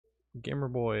Gamer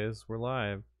boys, we're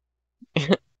live.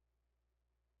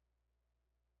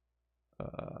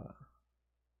 Uh,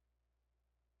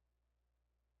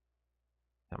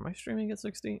 am I streaming at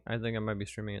 60? I think I might be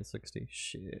streaming at 60.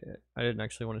 Shit. I didn't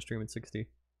actually want to stream at 60.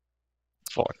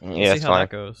 Fuck. We'll Yeah, see it's how fine. that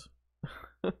goes.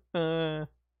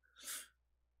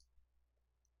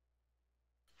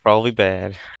 Probably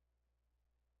bad.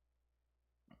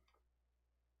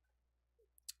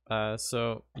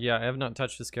 So yeah, I have not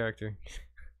touched this character.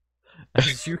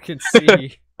 As you can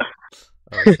see.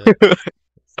 Oh shit. There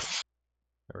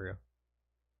we go.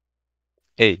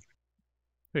 Hey,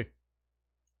 Hey.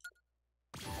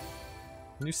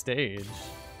 New stage.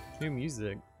 New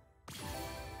music.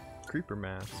 Creeper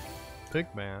mask. Pig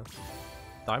mask.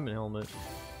 Diamond helmet.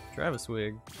 Travis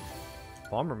wig.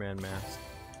 Bomberman mask.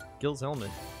 Gil's helmet.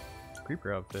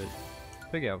 Creeper outfit.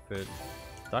 Pig outfit.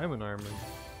 Diamond armor.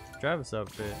 Travis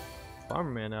outfit.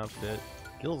 Bomberman outfit.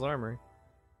 Gil's armor.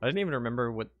 I didn't even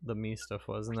remember what the me stuff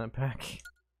was in that pack.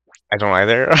 I don't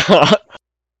either.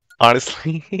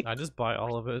 Honestly. I just buy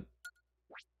all of it.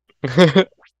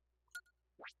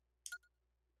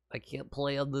 I can't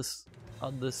play on this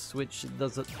Switch. It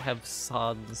doesn't have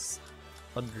Sans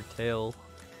Undertale.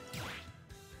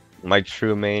 My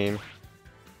true main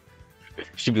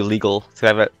should be legal to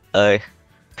have it.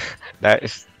 That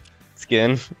is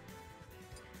skin.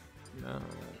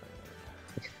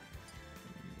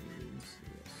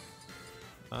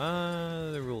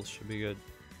 The rules should be good.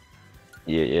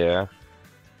 Yeah.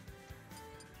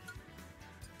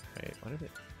 Wait, what is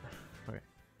it? Okay.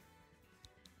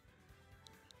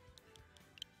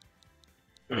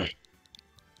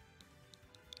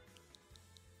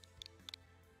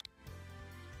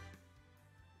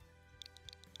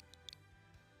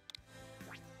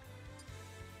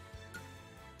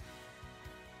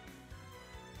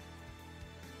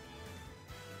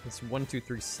 It's 1, 2,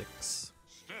 3, 6.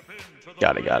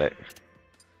 Got it.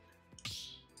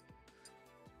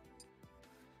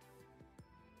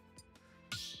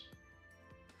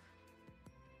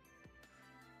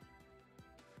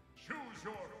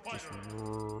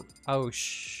 Oh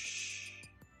shh.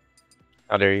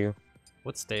 How dare you?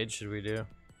 What stage should we do?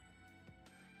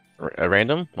 A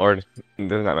random or it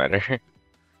does not matter.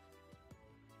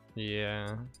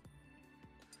 Yeah.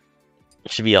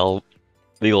 It should be all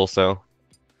legal. So.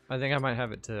 I think I might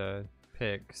have it to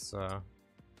pick, so.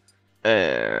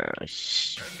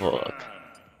 Fuck.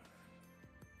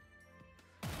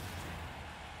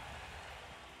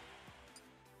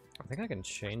 I think I can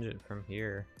change it from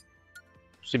here.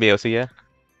 Should be able to, yeah.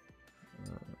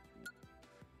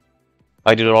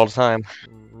 I do it all the time.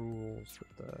 Rules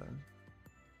with the.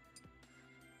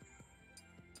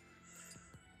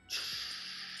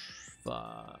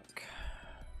 Fuck.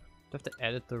 Do I have to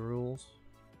edit the rules?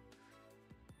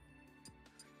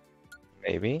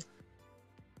 Maybe.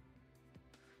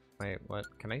 Wait, what?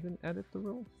 Can I even edit the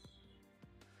rules?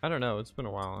 I don't know. It's been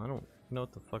a while. I don't know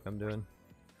what the fuck I'm doing.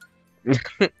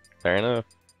 Fair enough.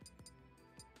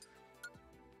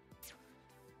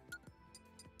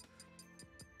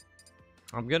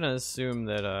 I'm gonna assume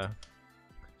that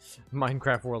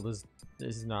Minecraft World is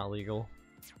not legal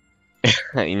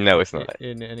No, it's not.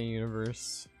 in any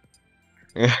universe.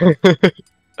 It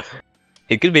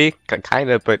could be, kind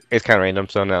of, but it's kind of random,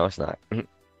 so no, it's not.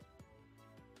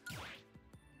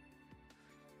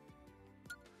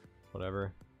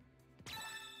 Whatever.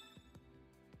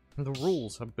 The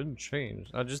rules have been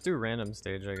changed. I'll just do random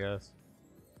stage, I guess.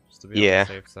 Just to be on the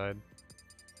safe side.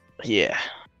 Yeah.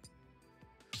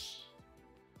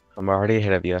 I'm already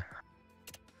ahead of you.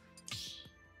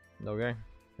 Okay,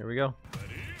 here we go.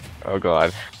 Oh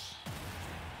god.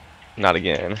 Not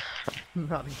again.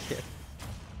 Not again.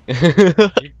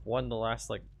 You've won the last,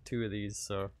 like, 2 of these,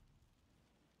 so...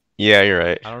 Yeah, you're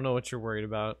right. I don't know what you're worried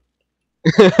about.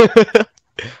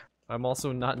 I'm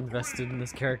also not invested in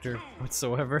this character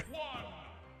whatsoever.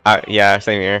 Yeah,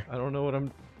 same here. I don't know what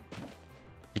I'm...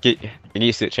 Get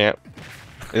used to it, champ.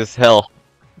 It's hell.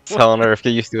 It's hell on earth.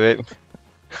 Get used to it.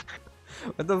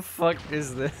 What the fuck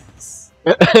is this?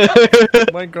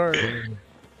 My card.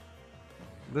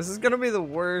 This is gonna be the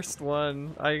worst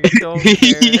one. I don't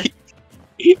care.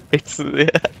 It's Hey.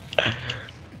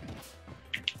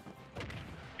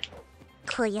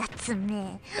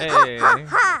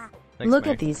 Thanks, Look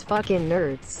Meg. at these fucking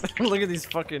nerds. Look at these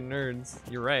fucking nerds.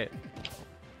 You're right.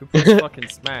 Who plays fucking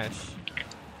Smash?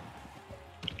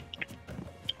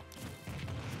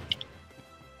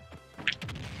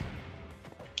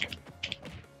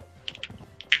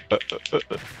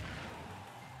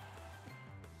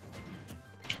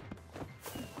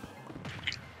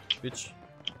 Bitch.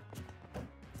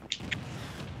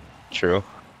 True.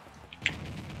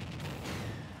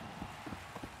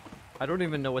 I don't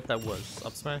even know what that was.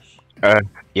 Up smash?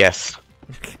 Yes.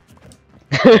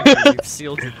 You've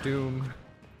sealed your doom.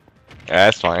 Yeah,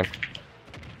 that's fine.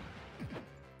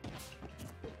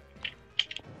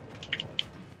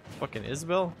 Fucking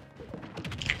Isabel?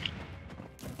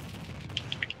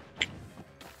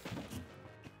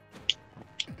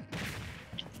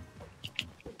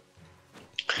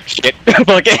 Shit.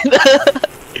 Fuck it.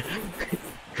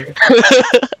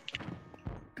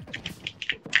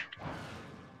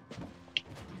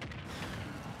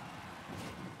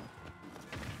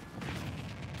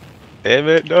 Damn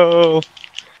it, no!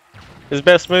 His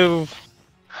best move!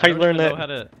 How you learn that? How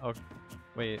to... Oh,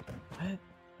 wait. What?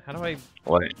 How do I...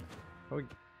 What? How do I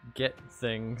get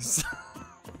things?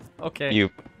 Okay. You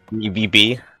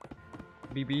BB?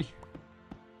 BB.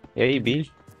 Yeah, you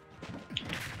B.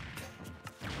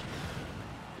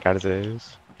 Got his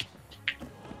ass.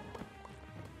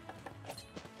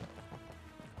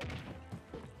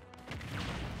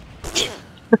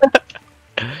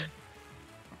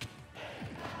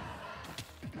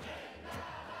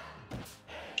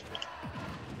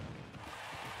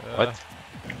 What?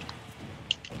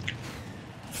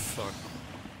 Fuck.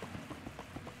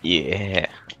 Yeah.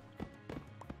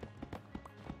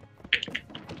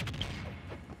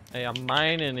 Hey, I'm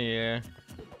mining here.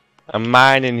 I'm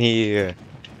mining here.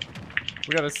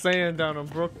 We got a sand down in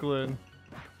Brooklyn.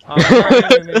 I'm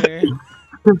mining here.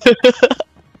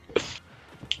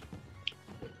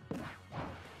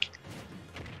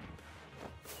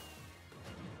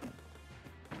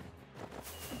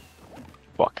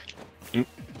 Fuck.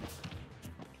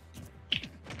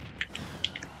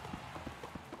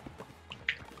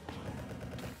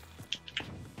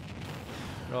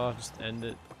 Oh, just end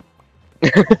it.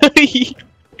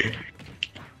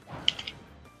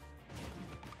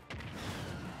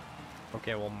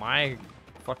 Okay, well my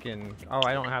fucking... Oh,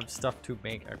 I don't have stuff to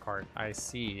make a cart. I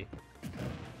see. How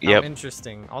Yep.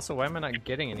 interesting. Also, why am I not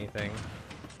getting anything?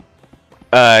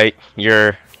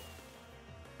 You're...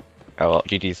 Oh well,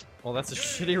 GG's. Well, that's a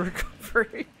shitty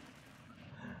recovery.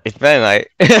 It's been night.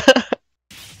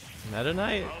 Meta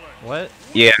Knight? What?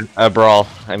 Yeah, a brawl,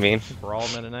 I mean. Brawl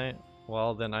Meta Knight?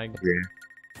 Well, then I... Yeah.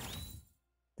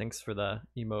 Thanks for the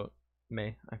emote,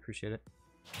 May. I appreciate it.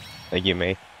 Thank you,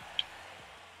 mate.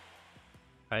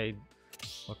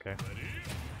 Okay.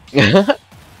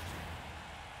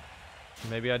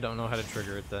 Maybe I don't know how to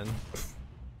trigger it then.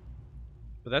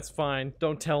 But that's fine.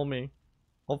 Don't tell me.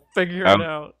 I'll figure it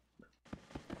out.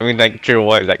 I mean, like, true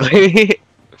what exactly?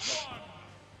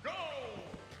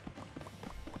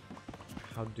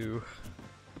 How do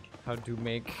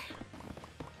make...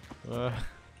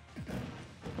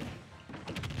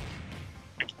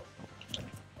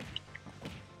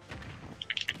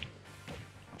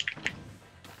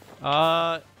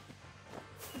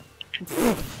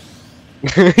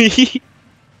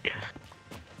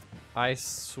 I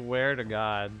swear to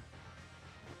God,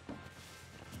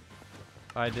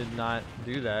 I did not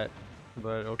do that,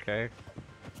 but okay.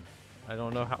 I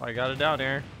don't know how I got it down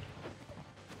there.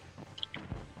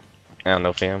 I don't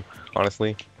know, fam.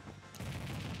 Honestly.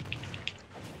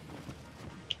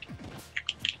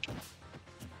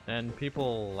 And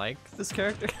people like this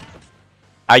character?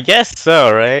 I guess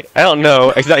so, right? I don't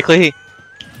know exactly.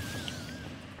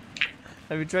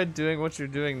 Have you tried doing what you're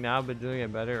doing now, but doing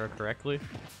it better or correctly?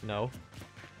 No.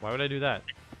 Why would I do that?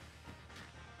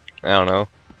 I don't know.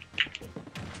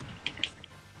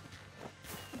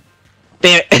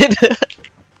 Damn it!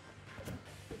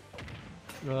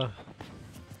 Ugh.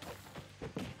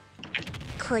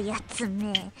 こやつ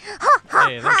め。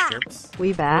 Hey, that's Chirps.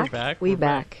 We back? We're back. We We're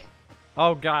back.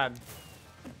 Oh God.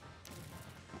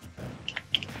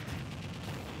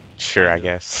 Sure, I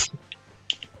guess.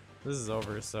 This is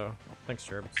over, so thanks,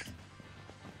 Chirps.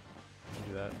 I'll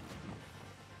do that.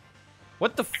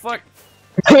 What the fuck?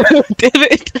 Damn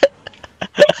it!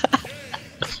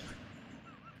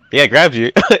 Yeah, it grabs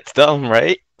you. It's dumb,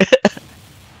 right?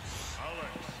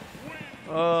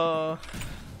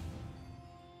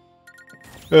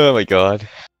 Oh my god.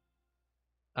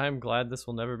 I'm glad this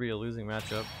will never be a losing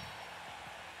matchup.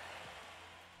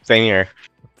 Same here.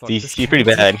 Fuck He's this pretty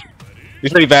character. bad.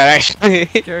 He's pretty bad, actually.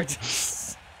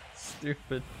 Character's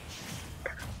stupid.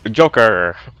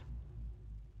 Joker.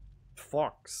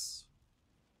 Fox.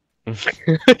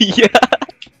 Yeah.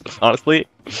 Honestly.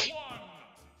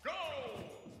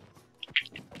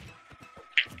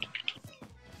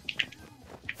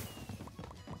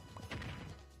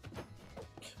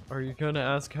 Are you gonna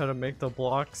ask how to make the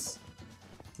blocks?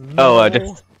 Oh, No.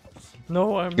 just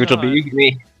No, I'm neutral not. B,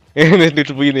 me.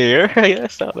 Neutral B in the air, I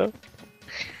guess. I don't know.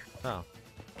 Oh.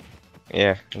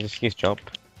 Yeah, I just use jump.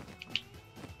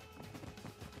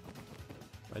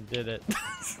 I did it.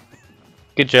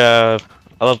 Good job.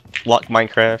 I love block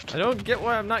Minecraft. I don't get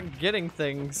why I'm not getting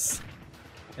things.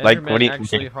 Like, Enderman what do you-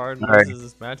 actually hard Alright. loses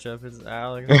this matchup. It's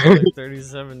Alex like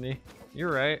 30-70.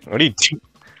 You're right. What do you do?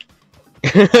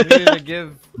 I needed to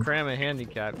give Cram a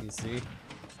handicap, you see.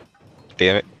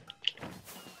 Damn it.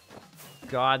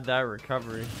 God, that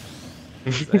recovery.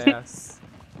 His ass.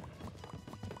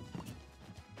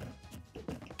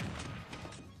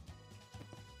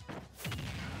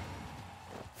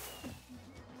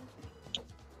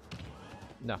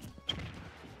 No.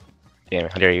 Damn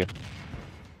it, how dare you.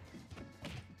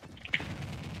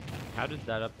 How did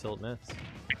that up tilt miss?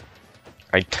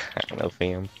 I don't know,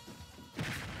 fam.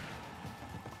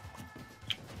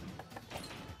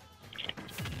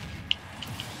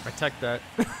 I tech that.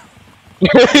 I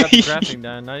got the crafting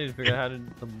done. Now I need to figure out how to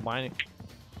the mining.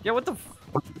 Yeah, what the?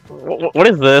 What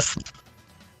is this?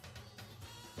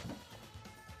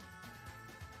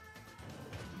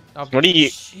 Oh, What do you-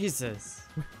 Jesus.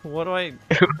 What do I?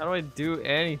 How do I do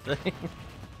anything?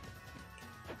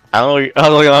 I don't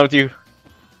know what's on with you.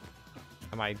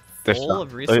 Am I The full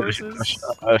of resources?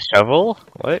 A shovel?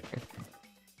 What?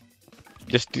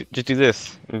 Just do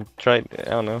this and try. I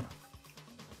don't know.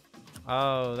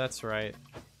 Oh, that's right.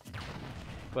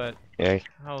 But Yeah,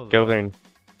 how? go over there and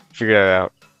figure that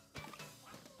out.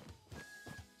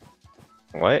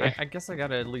 What? I guess I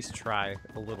gotta at least try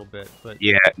a little bit, but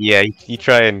Yeah, you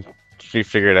try and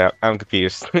figure it out. I'm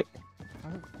confused.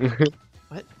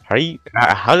 What? How do you?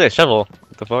 How's that shovel?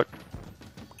 What the fuck?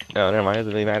 Oh, never mind. It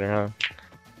doesn't really matter,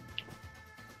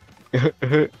 huh?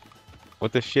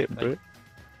 What the shit, bro?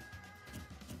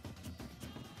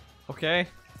 okay.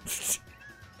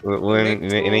 When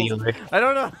I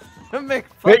don't know. Make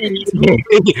fucking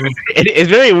it's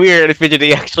very weird and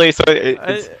fidgety actually. So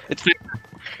it's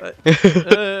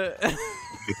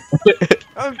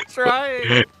I'm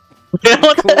trying.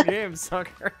 What Cool game,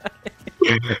 sucker.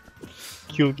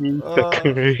 Kill me, Uh,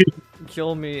 sucker.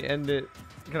 Kill me, end it.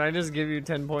 Can I just give you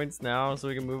 10 points now so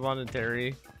we can move on to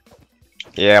Terry?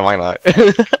 Yeah, why not?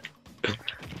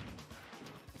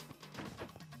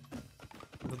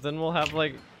 But then we'll have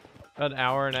like an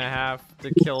hour and a half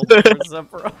to kill before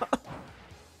Sephiroth.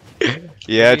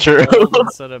 Yeah, Maybe true. hold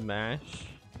instead of mash.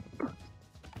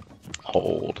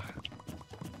 Hold.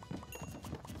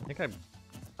 I think I.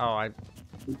 Oh, I.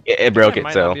 It broke I it,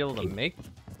 might so not be able to make.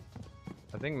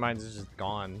 I think mine's just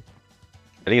gone.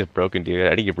 I think it's broken, dude.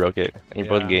 I think you broke it. I think you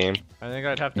broke the Yeah. game. I think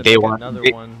I'd have to Day make one. another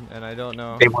Day- one, and I don't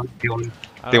know. They won. I They don't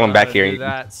won know back how to here. do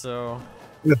that, so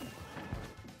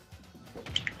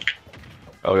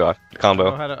Oh god, I don't know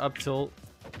combo. how to up tilt.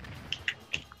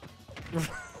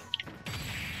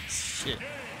 Shit.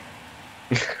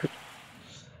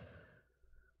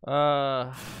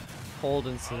 Hold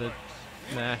instead of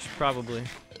mash, probably.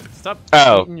 Stop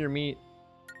eating your meat,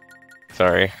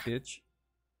 Sorry. bitch.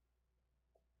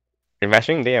 You're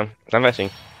mashing? Damn. I'm mashing.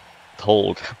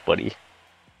 Hold, buddy.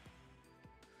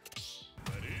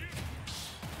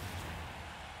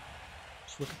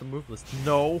 Just look at the move list.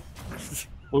 No.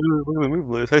 Look at the move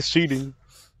list. That's cheating.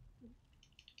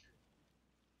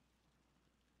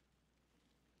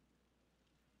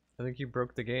 I think you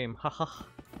broke the game. Haha.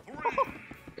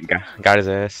 Got his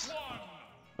ass.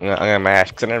 I'm gonna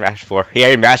mash, cause I never mashed before. Yeah,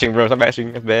 you're mashing, bro. Stop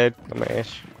mashing. That's bad. I'm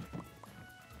mash.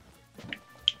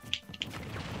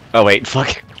 Oh wait,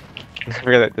 fuck. I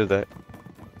forgot that does that.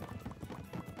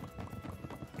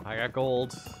 I got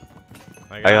gold.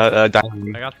 I got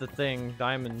diamond. I got the thing,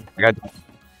 diamond.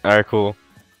 Alright, cool.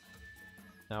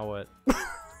 Now what?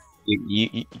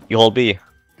 You hold B.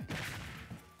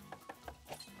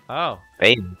 Oh.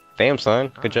 Damn,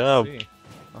 son. Good job.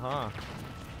 Uh huh.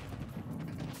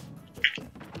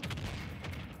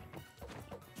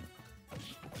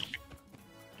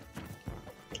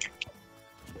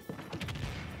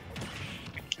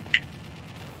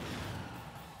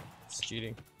 It's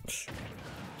cheating.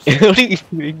 What are you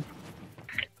doing?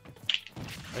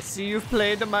 I see you've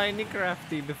played the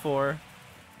Minecrafty before.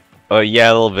 Oh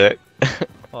yeah, a little bit.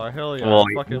 Oh hell yeah! Well,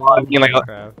 I fucking well, I love mean, like,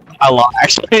 Minecraft. A lot,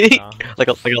 actually. Yeah. like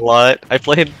a lot. I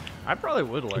played. I probably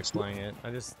would like playing it.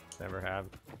 I just never have.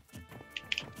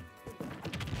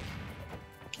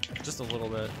 Just a little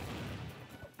bit.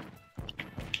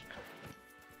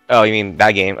 Oh, you mean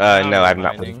that game? Now No, we're I've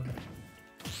not played. mining.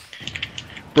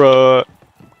 Bruh.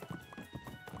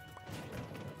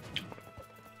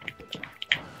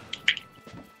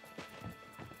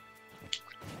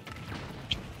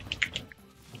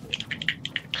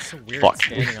 It's so weird Fuck.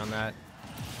 standing on that.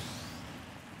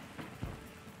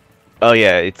 Oh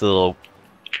yeah, it's a little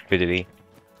fidgety.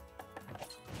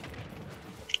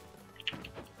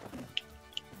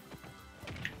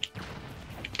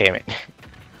 Damn it.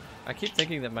 I keep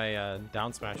thinking that my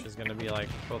down smash is gonna be like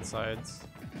both sides.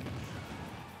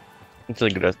 It's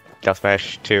really good at down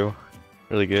smash too.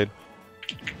 Really good.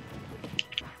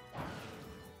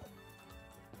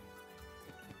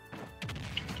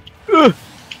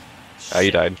 Oh,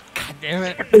 you died. God damn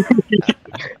it.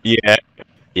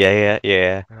 Yeah.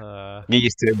 Yeah. Get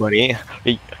used to it, buddy.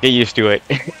 Get used to it.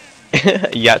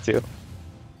 You got to. Did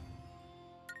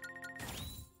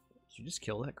you just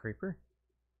kill that creeper?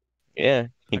 Yeah,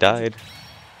 he How could you- died.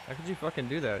 How could you fucking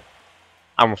do that?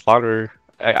 I'm a fodder.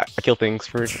 I kill things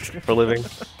for a living.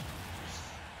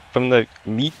 From the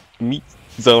meat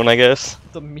zone, I guess.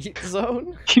 The meat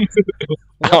zone?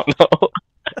 I don't know.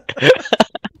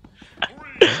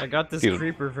 I got this Dude.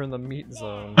 creeper from the meat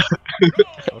zone.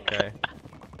 Okay.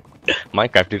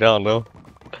 Minecraft, dude. I don't know.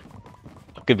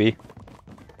 Could be.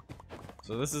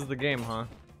 So this is the game, huh?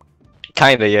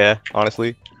 Kinda, yeah.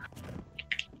 Honestly.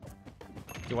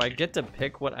 Do I get to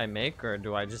pick what I make, or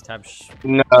do I just have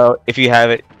No, if you have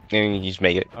it, then you just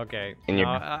make it. Okay. And No,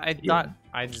 you're- I thought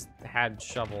I just had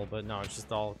shovel, but no, it's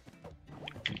just all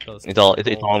those It's all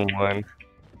chemical- all in one.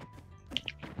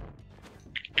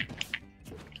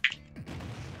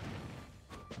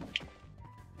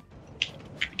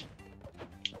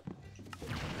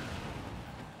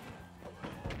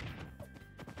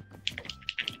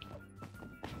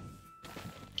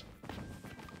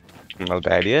 Not a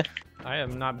bad idea. I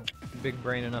am not big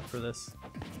brain enough for this.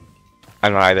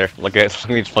 I'm not either. Look at let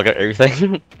me just plug out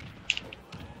everything.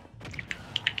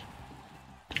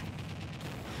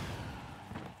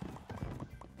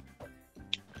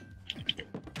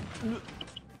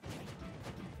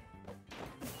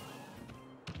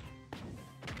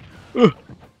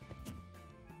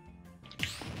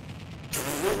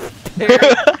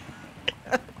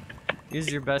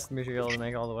 Use your best material to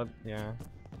make all the web. Yeah.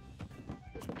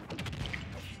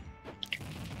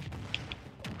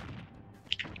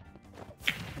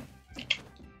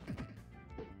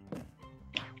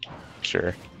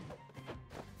 Sure.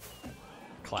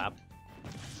 Clap.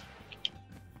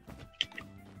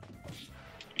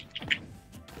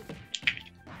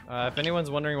 If anyone's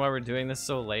wondering why we're doing this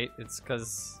so late, it's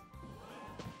because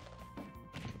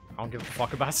I don't give a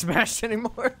fuck about Smash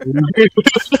anymore.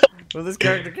 When this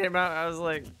character came out, I was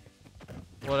like,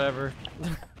 whatever.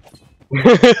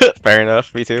 Fair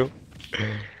enough. Me too.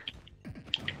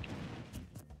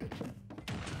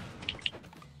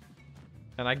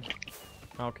 And I...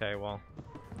 Okay, well.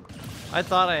 I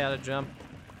thought I had a jump.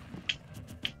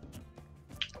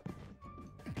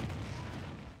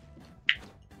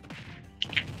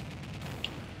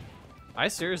 I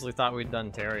seriously thought we'd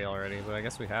done Terry already, but I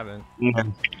guess we haven't.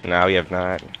 No, we have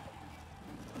not.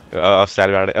 Oh, I'm sad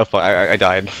about it. Oh, fuck, I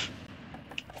died.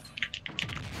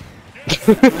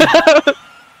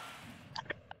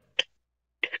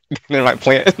 Never mind,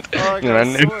 plant. Oh, I Never got a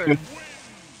mind. sword.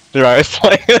 Never mind,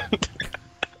 plant.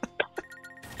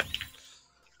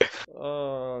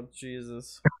 Oh,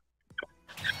 Jesus.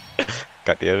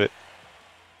 God damn it.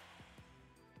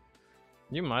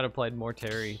 You might have played more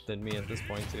Terry than me at this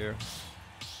point, too.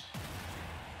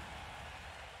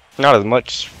 Not as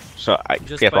much, so I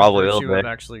Just yeah, by probably a virtue little of bit.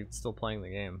 actually still playing the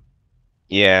game.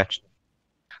 Yeah,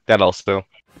 that also.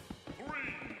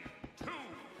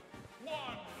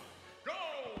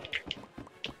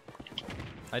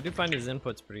 I do find his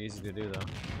inputs pretty easy to do, though.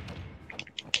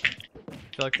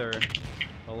 I feel like they're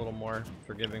a little more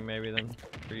forgiving, maybe, than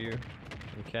for you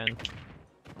and Ken.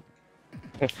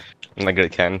 I'm not good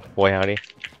at Ken. Boy, howdy.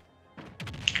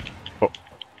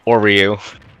 Or Ryu.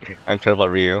 I'm terrible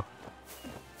at Ryu.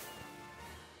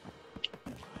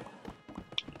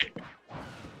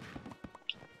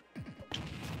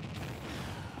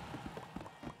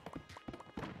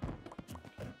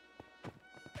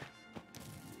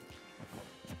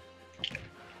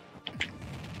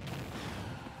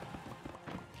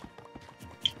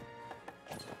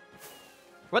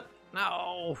 What? No!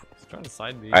 I was trying to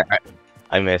side B.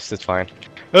 I missed. It's fine.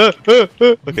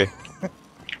 Okay.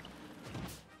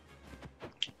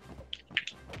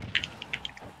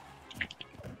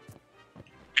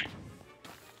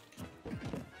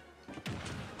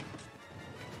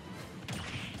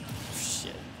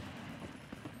 Shit.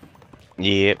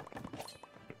 Yep.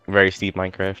 Very steep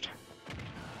Minecraft.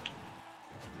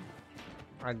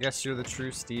 I guess you're the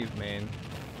true Steve, man.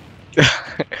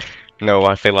 No,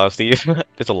 I say a lot of Steve.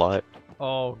 There's a lot.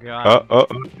 Oh, God. Oh,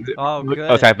 Oh, good.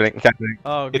 oh, it's happening. It's happening.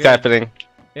 Oh, good. It's happening.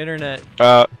 Internet.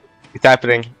 It's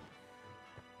happening.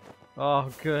 Oh,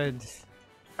 good.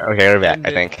 Okay, we're back, End I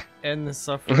it. think. End the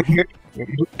suffering.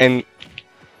 And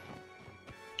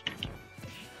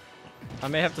I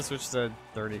may have to switch to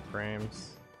 30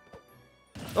 frames.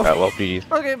 well, GG's.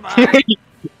 Okay, bye.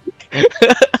 Oh,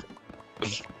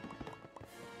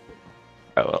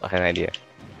 well, I had an idea.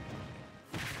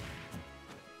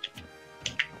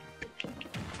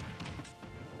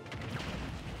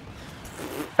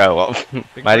 Oh well,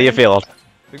 Big my idea brain? failed.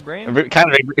 Big brain?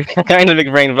 Kind of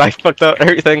big brain, but I fucked up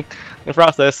everything in the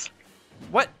process.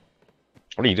 What?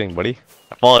 What are you doing, buddy?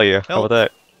 I follow you. How Help.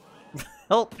 about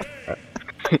Help!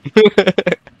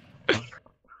 that?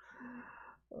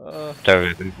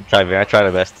 I tried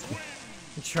my best.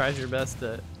 You tried your best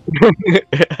to...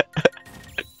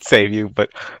 Save you, but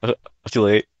too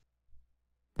late.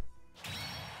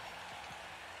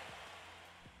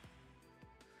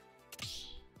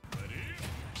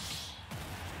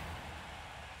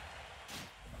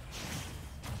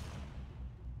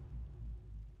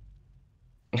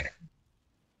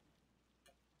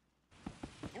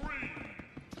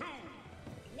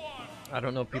 I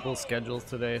don't know people's schedules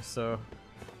today, so...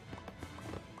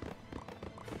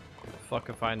 Fuck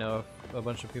if I know if a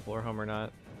bunch of people are home or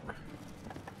not.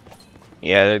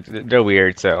 Yeah, they're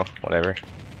weird, so whatever.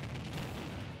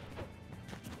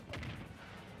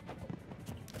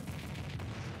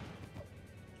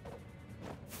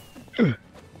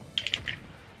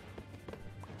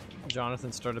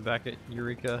 Jonathan started back at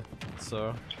Eureka,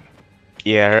 so...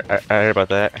 Yeah, I heard about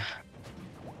that.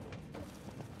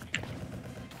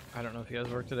 I don't know if you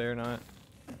guys work today or not.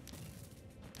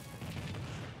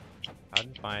 How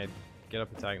did my get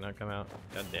up attack not come out?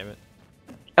 God damn it.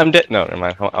 I'm dead. No, never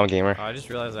mind. I'm a gamer. Oh, I just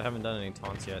realized I haven't done any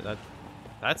taunts yet.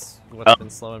 That's what's been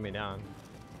slowing me down.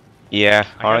 Yeah,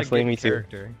 I gotta honestly, get me too.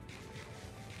 character.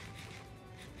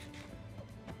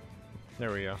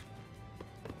 There we go.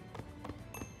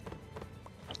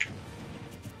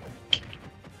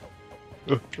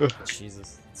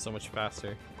 Jesus, it's so much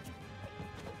faster.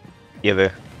 Yeah,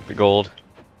 the gold.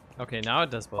 Okay, now it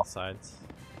does both sides.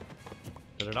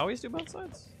 Did it always do both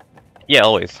sides? Yeah,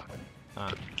 always.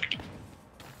 Ah.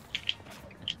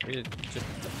 We just...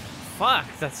 Fuck,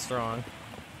 that's strong.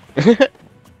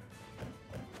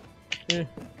 Eh.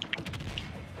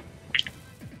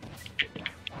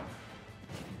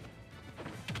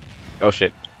 Oh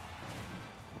shit.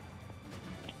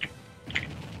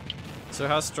 So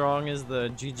how strong is the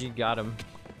GG got him?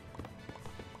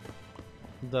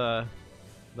 I'm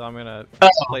gonna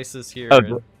place this here.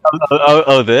 And...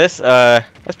 This?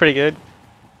 That's pretty good.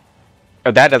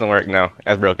 Oh, that doesn't work. No,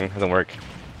 that's broken. Doesn't work.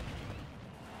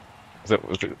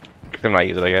 I'm not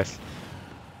use it, I guess.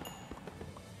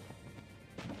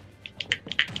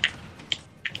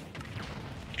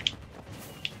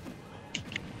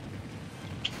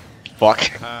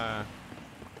 Fuck.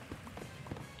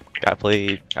 Got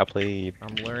played. Got played.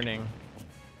 I'm learning.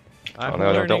 Oh, I'm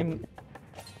no, learning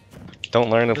don't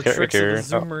learn the tricks character. of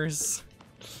the zoomers.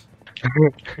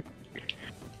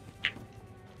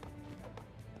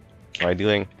 What am I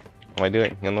doing? What am I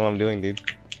doing? You don't know what I'm doing, dude.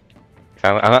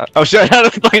 Oh shit! I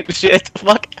was playing the shit.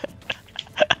 Fuck.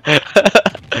 I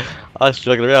was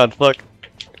struggling around. Fuck.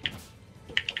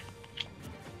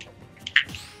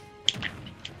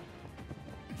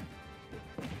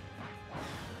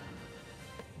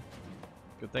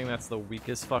 Good thing that's the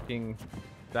weakest fucking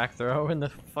back throw in the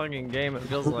fucking game, it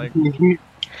feels like.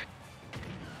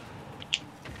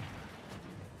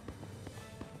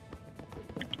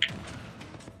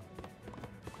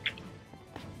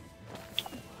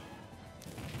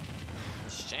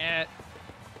 Shit.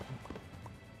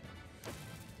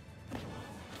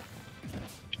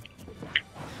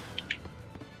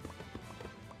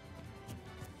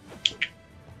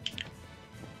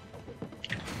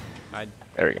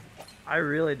 There we go. I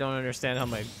really don't understand how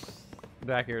my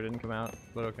back air didn't come out,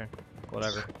 but okay,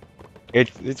 whatever.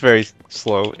 It's very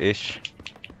slow-ish.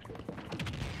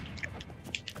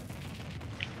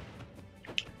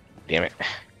 Damn it.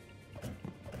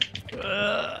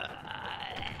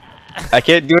 I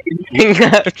can't do anything.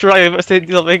 I'm trying to say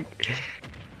something.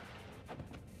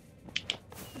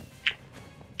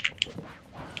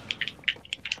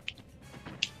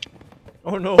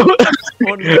 Oh no!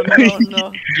 Oh no! No!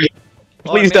 No!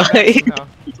 Oh, Please I made it die. back somehow.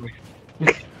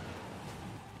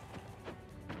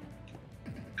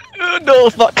 No,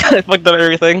 fuck. I fucked up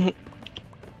everything.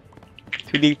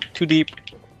 Too deep, too deep.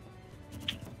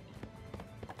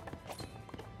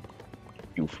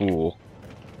 You fool.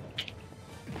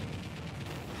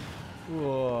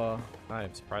 Whoa.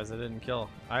 I'm surprised I didn't kill.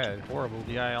 I had horrible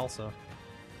DI also.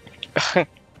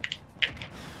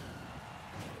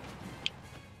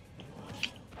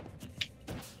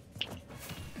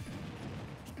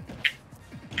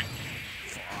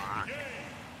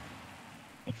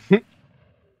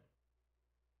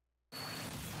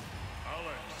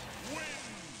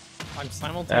 I'm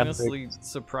simultaneously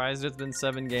surprised it's been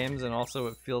 7 games, and also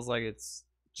it feels like it's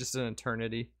just an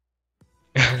eternity.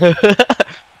 I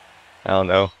don't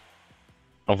know.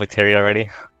 I'll play Terry already.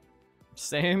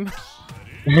 Same,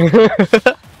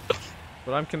 but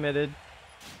I'm committed.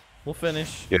 We'll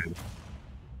finish. Good.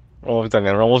 We're almost done,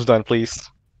 man. We're almost done, please.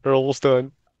 We're almost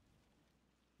done.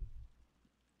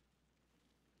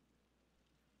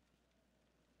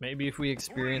 Maybe if we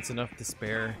experience enough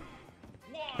despair,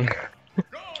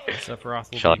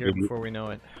 Sephiroth will Shall I be here give you- before we know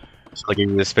it. Shall I give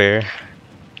you despair?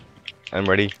 I'm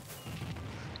ready.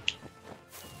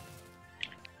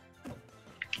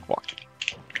 Walk.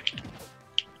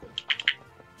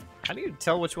 How do you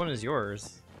tell which one is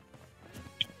yours?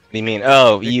 What do you mean?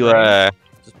 Oh, Big you brain?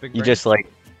 Just big you brain? just like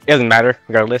it doesn't matter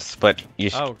regardless, but you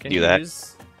just Oh, can do you that.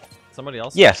 use somebody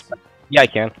else? Yes. Yeah, I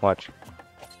can. Watch.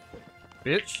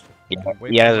 Bitch. Yeah,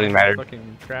 Wait yeah, it for doesn't my matter.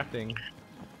 Fucking crafting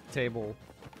table,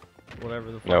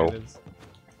 whatever the fuck No. it is.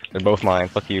 They're both mine.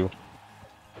 Fuck you.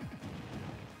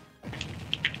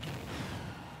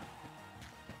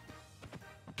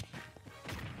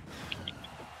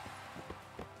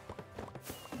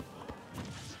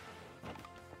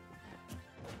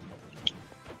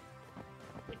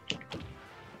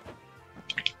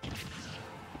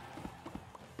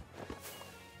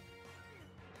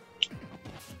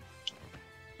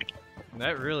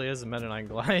 That really is a Meta Knight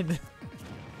glide.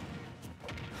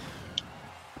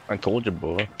 I told you,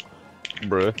 boy.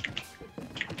 Bruh.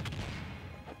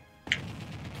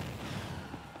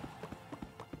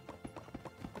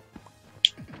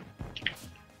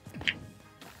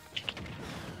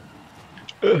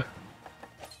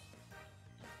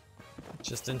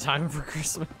 Just in time for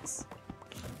Christmas.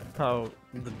 Oh,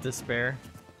 the despair.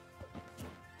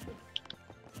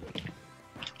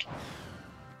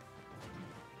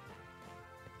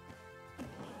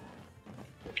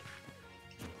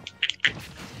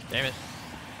 Damn it.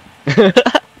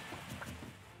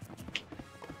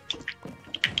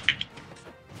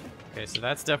 Okay, so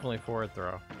that's definitely forward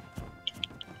throw.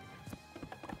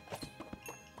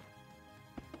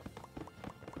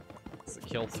 It's a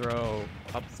kill throw,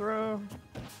 up throw?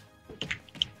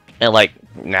 And like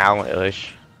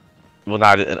now-ish. Well,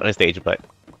 not on a stage, but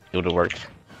it would have worked.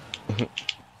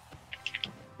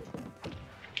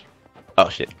 Oh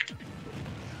shit.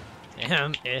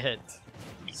 Damn it.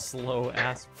 Slow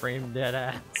ass frame dead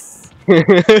ass.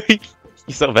 You're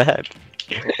so bad.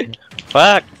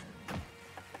 Fuck.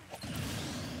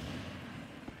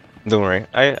 Don't worry.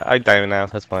 I dive now.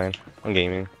 That's fine. I'm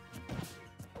gaming.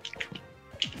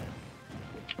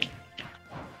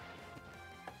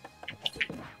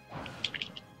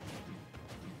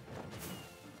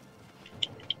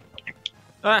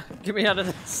 Ah, get me out of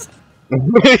this.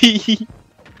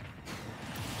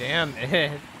 Damn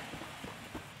it.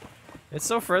 It's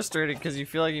so frustrating because you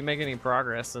feel like you make any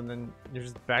progress and then you're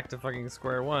just back to fucking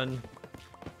square one.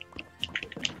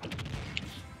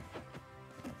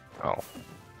 Oh.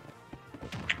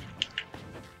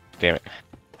 Damn it.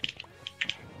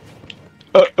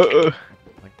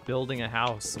 Like building a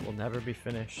house that will never be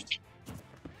finished.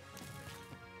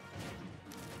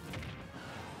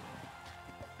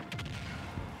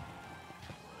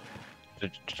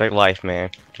 Just like life,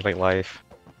 man. Just like life.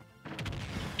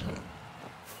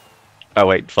 Oh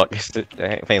wait, fuck.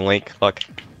 Playing Link. Fuck.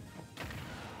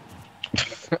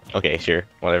 Okay, sure.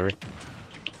 Whatever.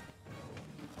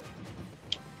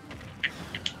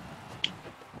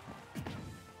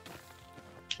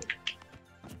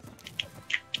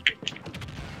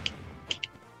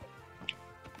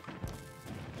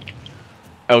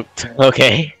 Oh,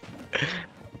 okay.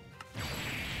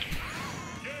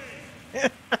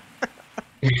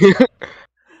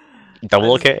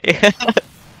 Double okay?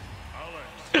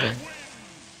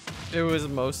 It was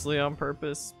mostly on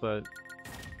purpose, but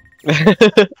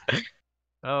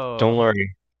oh. Don't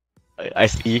worry. I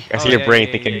see Oh, your yeah, brain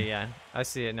yeah, thinking. Yeah. I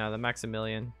see it now. The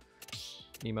Maximilian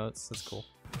emotes. That's cool.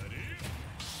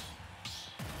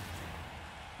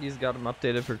 He's got them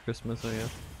updated for Christmas, I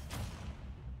guess.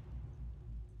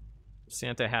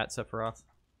 Santa hat Sephiroth.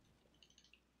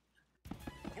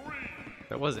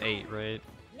 That was 8, right?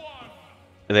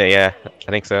 Yeah,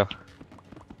 I think so.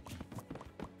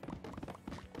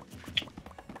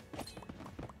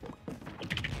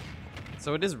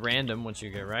 So it is random once you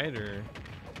get right, or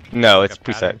No, like it's a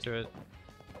pattern preset. to it?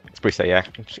 It's preset, yeah.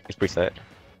 It's preset.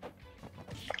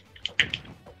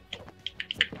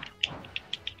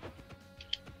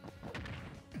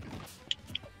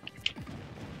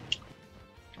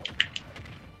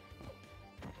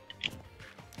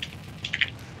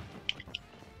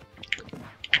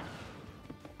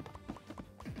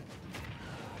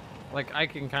 Like I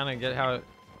can kind of get how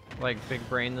like big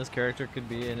brain this character could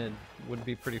be, and it would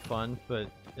be pretty fun, but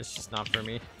it's just not for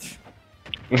me.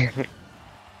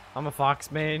 I'm a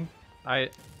fox main. I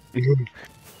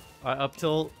up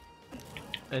tilt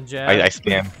and jab. I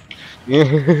spam.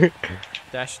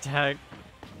 Dash attack.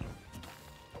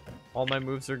 All my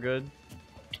moves are good.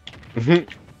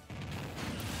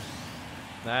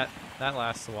 That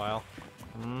lasts a while.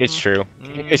 It's true.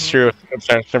 It's true.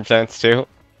 100% too.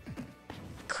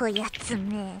 こやつ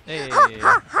め Hey,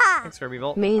 thanks Kirby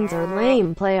Bolt. Mains are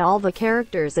lame. Play all the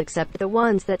characters except the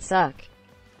ones that suck.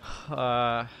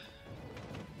 Well,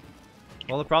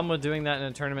 the problem with doing that in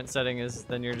a tournament setting is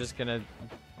then you're just gonna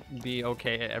be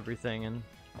okay at everything and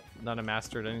not a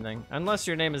master at anything. Unless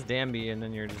your name is Danby and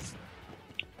then you're just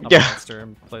a monster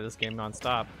and play this game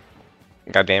non-stop.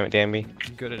 God damn it, Danby.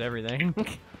 Good at everything.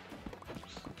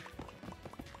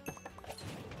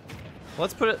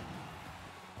 Let's put it...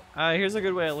 here's a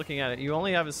good way of looking at it. You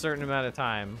only have a certain amount of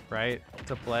time, right,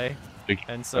 to play.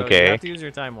 And so you have to use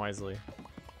your time wisely.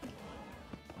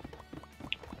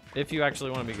 If you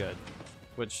actually want to be good.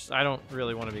 Which, I don't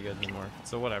really want to be good anymore,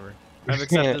 so whatever. I've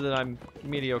accepted that I'm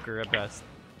mediocre at best.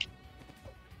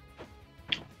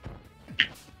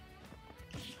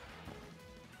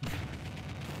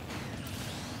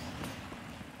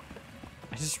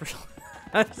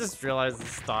 I just realized the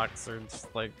stocks are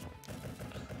just like...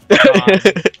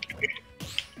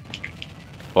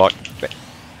 Fuck.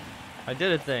 I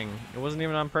did a thing. It wasn't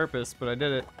even on purpose, but I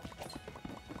did it.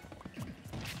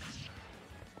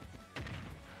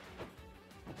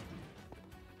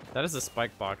 That is a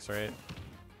spike box, right?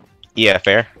 Yeah,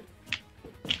 fair.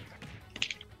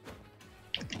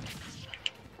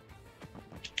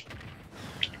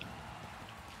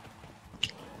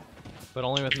 But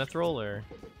only with Mithril, or?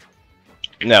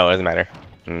 No, it doesn't matter.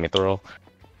 Mithril.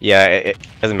 Yeah, it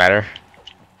doesn't matter.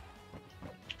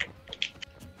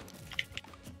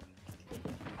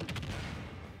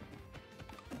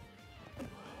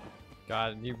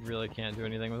 God, you really can't do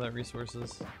anything without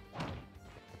resources.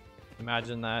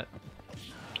 Imagine that.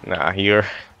 Nah, you're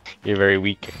very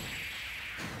weak.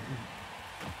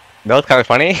 That was kind of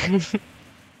funny.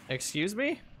 Excuse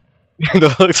me?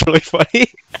 That looks really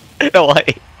funny. No, why?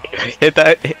 Hit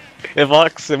that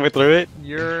hitbox and went through it.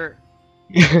 Your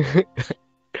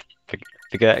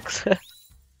Pickaxe.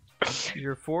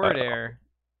 your forward air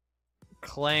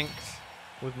clanked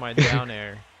with my down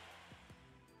air.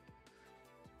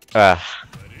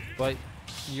 But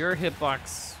your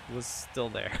hitbox was still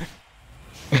there.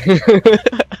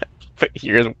 But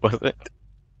yours wasn't.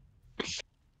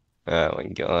 Oh my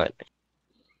god.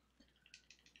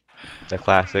 It's a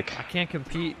classic. I can't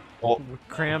compete Oh. with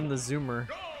Cram the Zoomer.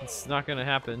 It's not gonna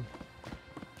happen.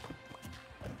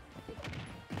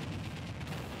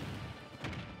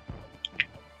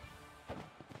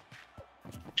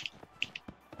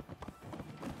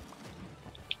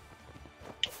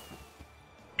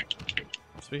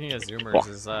 Speaking of Zoomers,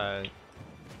 is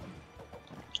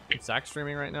Zach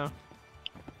streaming right now?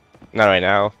 Not right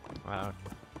now. Wow.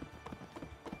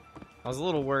 I was a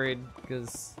little worried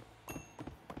because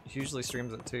he usually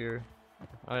streams at 2.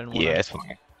 I didn't want Yeah, it's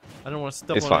fine. I don't want to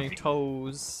step It's on fine. any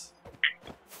toes.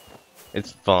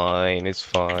 It's fine. It's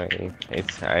fine.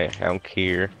 I don't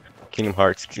care. Kingdom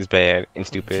Hearts is bad and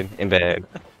stupid and bad.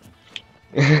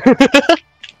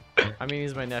 I mean,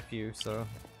 he's my nephew, so.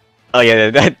 Oh yeah,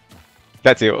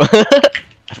 that too. I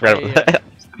forgot about that.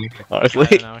 I Honestly.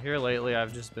 don't know. Here lately,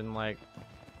 I've just been like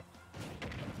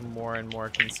more and more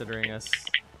considering us.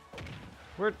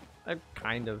 We're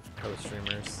kind of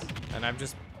co-streamers, and I've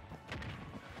just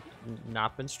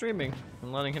not been streaming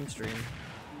and letting him stream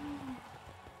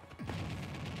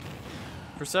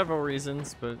for several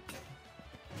reasons, but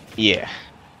Yeah.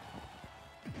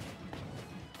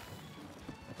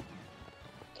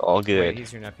 It's all wait, good.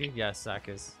 he's your nephew? Yes, Zach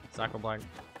is. Zach LeBlanc.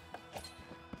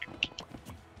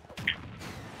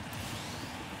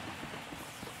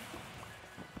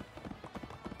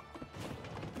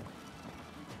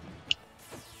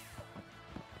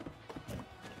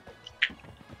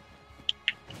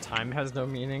 Time has no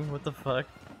meaning. What the fuck?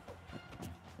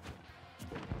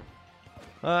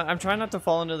 I'm trying not to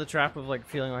fall into the trap of like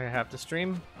feeling like I have to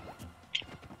stream,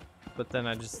 but then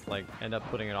I just like end up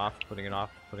putting it off, putting it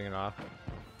off, putting it off.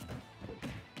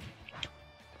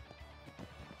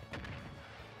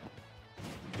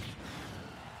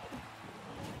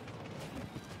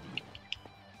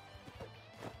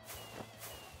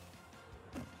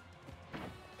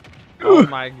 Oh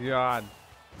my god.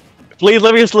 Please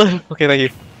let me just live. Okay, thank you.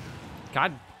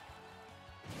 God.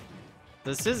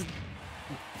 This is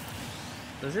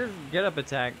get up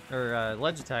attack, or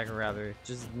ledge attack rather,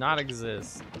 just not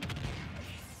exist.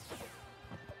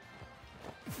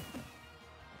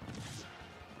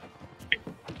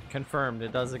 Confirmed,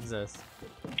 it does exist.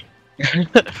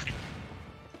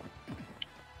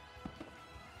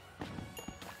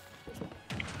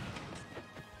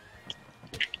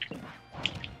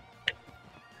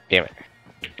 Damn it.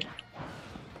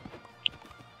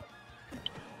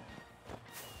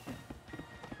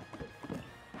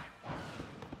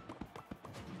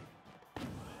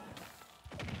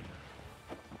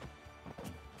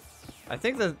 I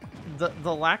think the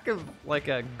lack of like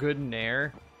a good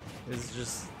nair is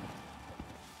just.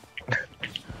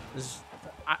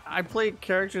 I play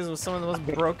characters with some of the most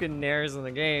broken nairs in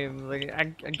the game. Like I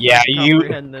can't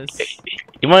comprehend this.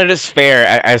 You wanted to spare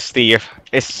as Steve.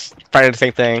 It's probably the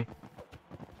same thing.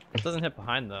 It doesn't hit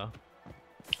behind though.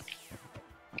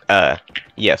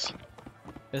 Yes.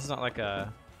 It's not like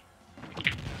a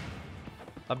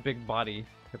big body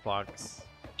hitbox.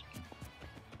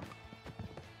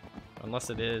 Unless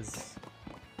it is.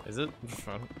 Is it?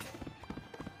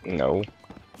 No.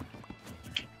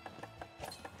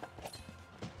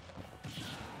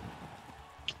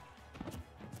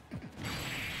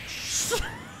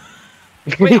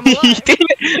 Wait, I'm alive.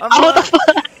 I'm What the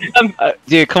alive. fuck?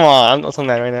 Dude, come on. I'm so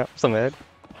mad right now. I'm so mad.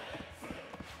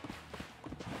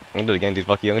 I'm gonna do it again, dude.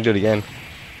 Fuck you. I'm gonna do it again.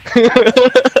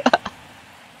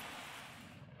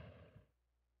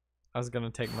 I was gonna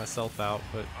take myself out,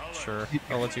 but sure.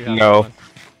 I'll let you have No. that one.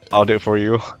 I'll do it for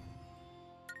you.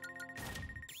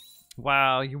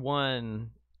 Wow, you won.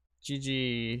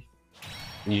 GG.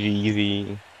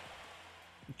 Easy.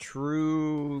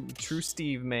 True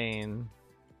Steve main.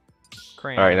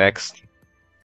 Cram. Alright, next.